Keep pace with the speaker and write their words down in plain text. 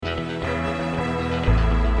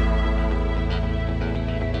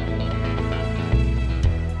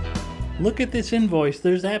Look at this invoice.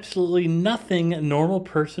 There's absolutely nothing a normal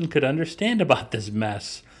person could understand about this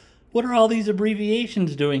mess. What are all these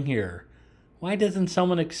abbreviations doing here? Why doesn't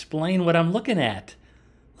someone explain what I'm looking at?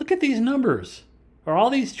 Look at these numbers. Are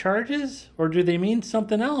all these charges, or do they mean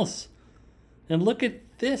something else? And look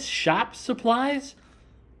at this, shop supplies?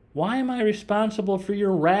 Why am I responsible for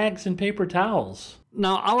your rags and paper towels?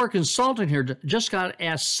 Now, our consultant here just got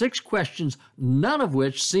asked 6 questions, none of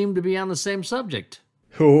which seem to be on the same subject.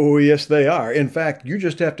 Oh, yes, they are. In fact, you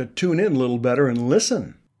just have to tune in a little better and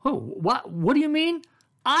listen. Oh, what do you mean?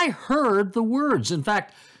 I heard the words. In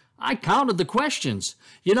fact, I counted the questions.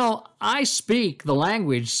 You know, I speak the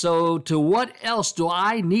language, so to what else do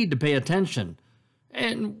I need to pay attention?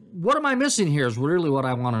 And what am I missing here is really what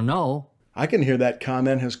I want to know. I can hear that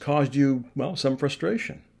comment has caused you, some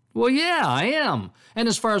frustration. Well, yeah, I am. And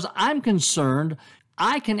as far as I'm concerned,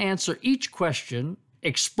 I can answer each question,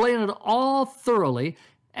 explain it all thoroughly,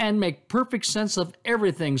 and make perfect sense of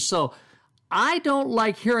everything. So I don't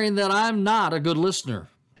like hearing that I'm not a good listener.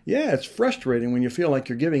 Yeah, it's frustrating when you feel like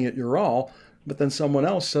you're giving it your all, but then someone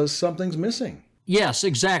else says something's missing. Yes,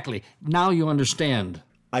 exactly. Now you understand.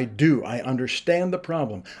 I do. I understand the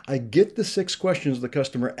problem. I get the 6 questions the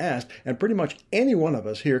customer asked, and pretty much any one of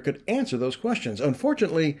us here could answer those questions.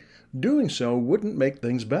 Unfortunately, doing so wouldn't make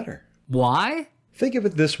things better. Why? Think of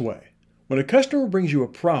it this way. When a customer brings you a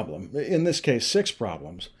problem, in this case 6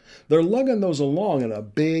 problems, they're lugging those along in a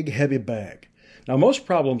big, heavy bag. Now, most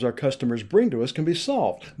problems our customers bring to us can be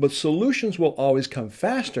solved, but solutions will always come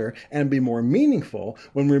faster and be more meaningful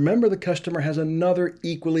when we remember the customer has another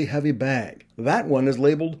equally heavy bag. That one is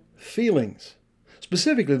labeled feelings,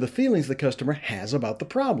 specifically the feelings the customer has about the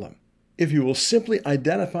problem. If you will simply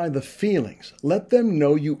identify the feelings, let them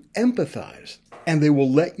know you empathize, and they will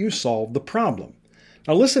let you solve the problem.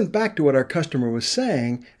 Now listen back to what our customer was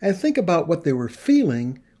saying and think about what they were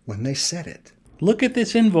feeling when they said it. Look at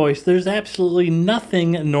this invoice. There's absolutely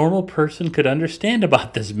nothing a normal person could understand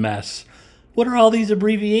about this mess. What are all these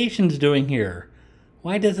abbreviations doing here?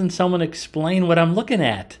 Why doesn't someone explain what I'm looking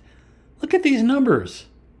at? Look at these numbers.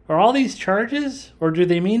 Are all these charges, or do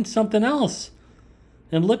they mean something else?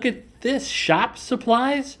 And look at this, shop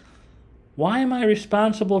supplies? Why am I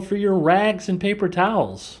responsible for your rags and paper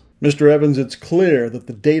towels? Mr. Evans, it's clear that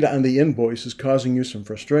the data on the invoice is causing you some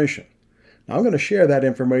frustration. Now, I'm going to share that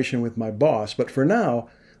information with my boss, but for now,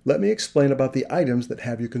 let me explain about the items that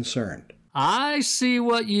have you concerned. I see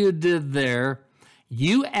what you did there.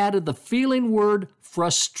 You added the feeling word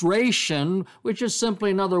frustration, which is simply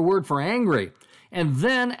another word for angry. And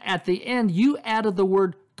then at the end, you added the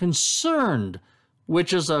word concerned,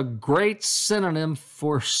 which is a great synonym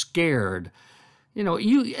for scared. You know,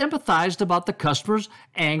 you empathized about the customer's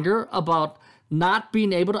anger, about not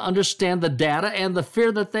being able to understand the data, and the fear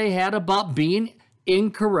that they had about being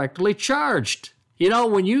incorrectly charged. You know,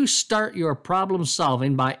 when you start your problem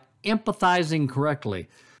solving by empathizing correctly,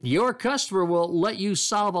 your customer will let you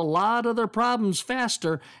solve a lot of their problems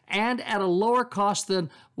faster and at a lower cost than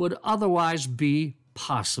would otherwise be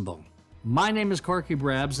possible. My name is Corky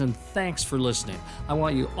Brabs, and thanks for listening. I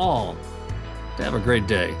want you all to have a great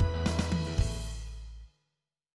day.